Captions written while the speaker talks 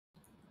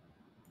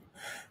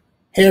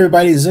Hey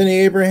everybody,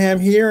 Zinni Abraham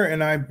here,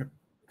 and I've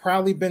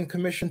proudly been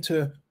commissioned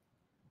to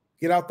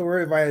get out the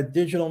word via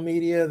digital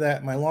media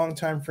that my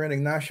longtime friend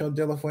Ignacio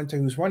de la Fuente,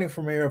 who's running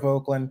for mayor of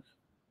Oakland,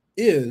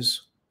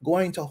 is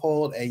going to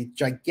hold a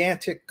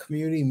gigantic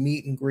community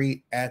meet and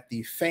greet at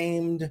the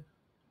famous,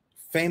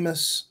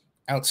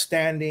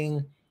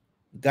 outstanding,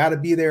 gotta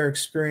be there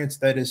experience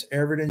that is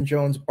Everett and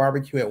Jones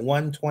Barbecue at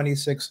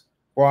 126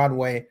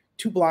 Broadway,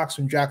 2 blocks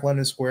from Jack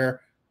London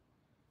Square,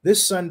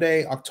 this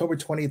Sunday, October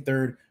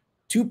 23rd,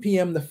 2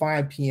 p.m. to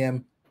 5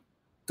 p.m.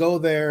 Go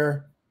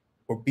there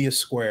or be a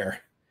square.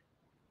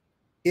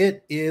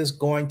 It is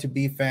going to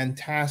be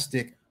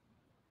fantastic,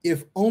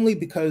 if only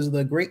because of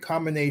the great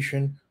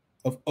combination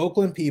of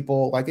Oakland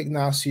people like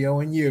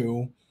Ignacio and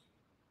you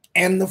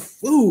and the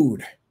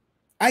food.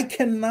 I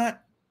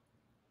cannot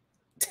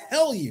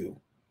tell you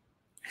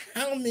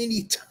how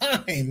many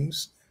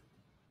times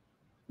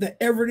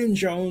the Everett and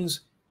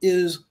Jones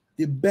is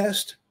the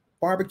best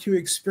barbecue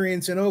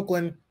experience in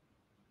Oakland,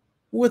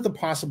 with the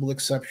possible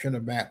exception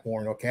of Matt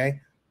Horn,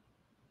 okay?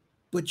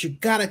 But you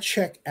gotta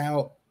check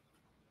out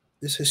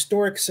this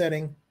historic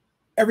setting.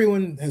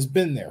 Everyone has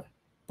been there.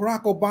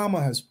 Barack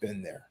Obama has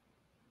been there.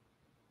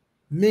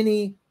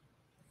 Many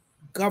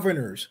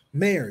governors,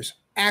 mayors,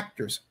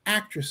 actors,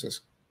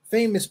 actresses,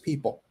 famous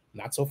people,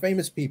 not so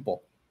famous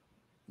people,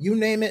 you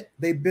name it,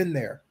 they've been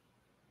there.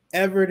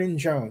 Everett and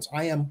Jones,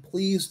 I am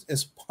pleased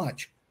as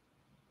punch,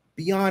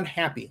 beyond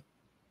happy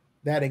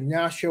that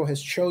Ignacio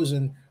has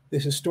chosen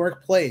this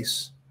historic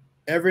place,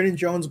 Everett and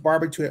Jones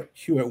Barbecue at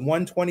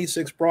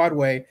 126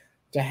 Broadway,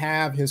 to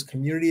have his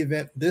community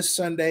event this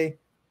Sunday,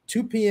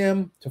 2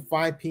 p.m. to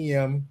 5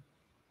 p.m.,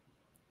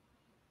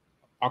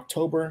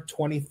 October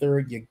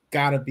 23rd. You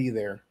gotta be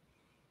there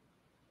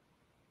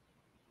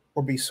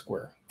or be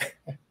square.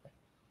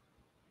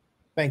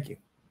 Thank you.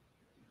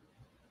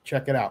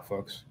 Check it out,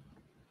 folks.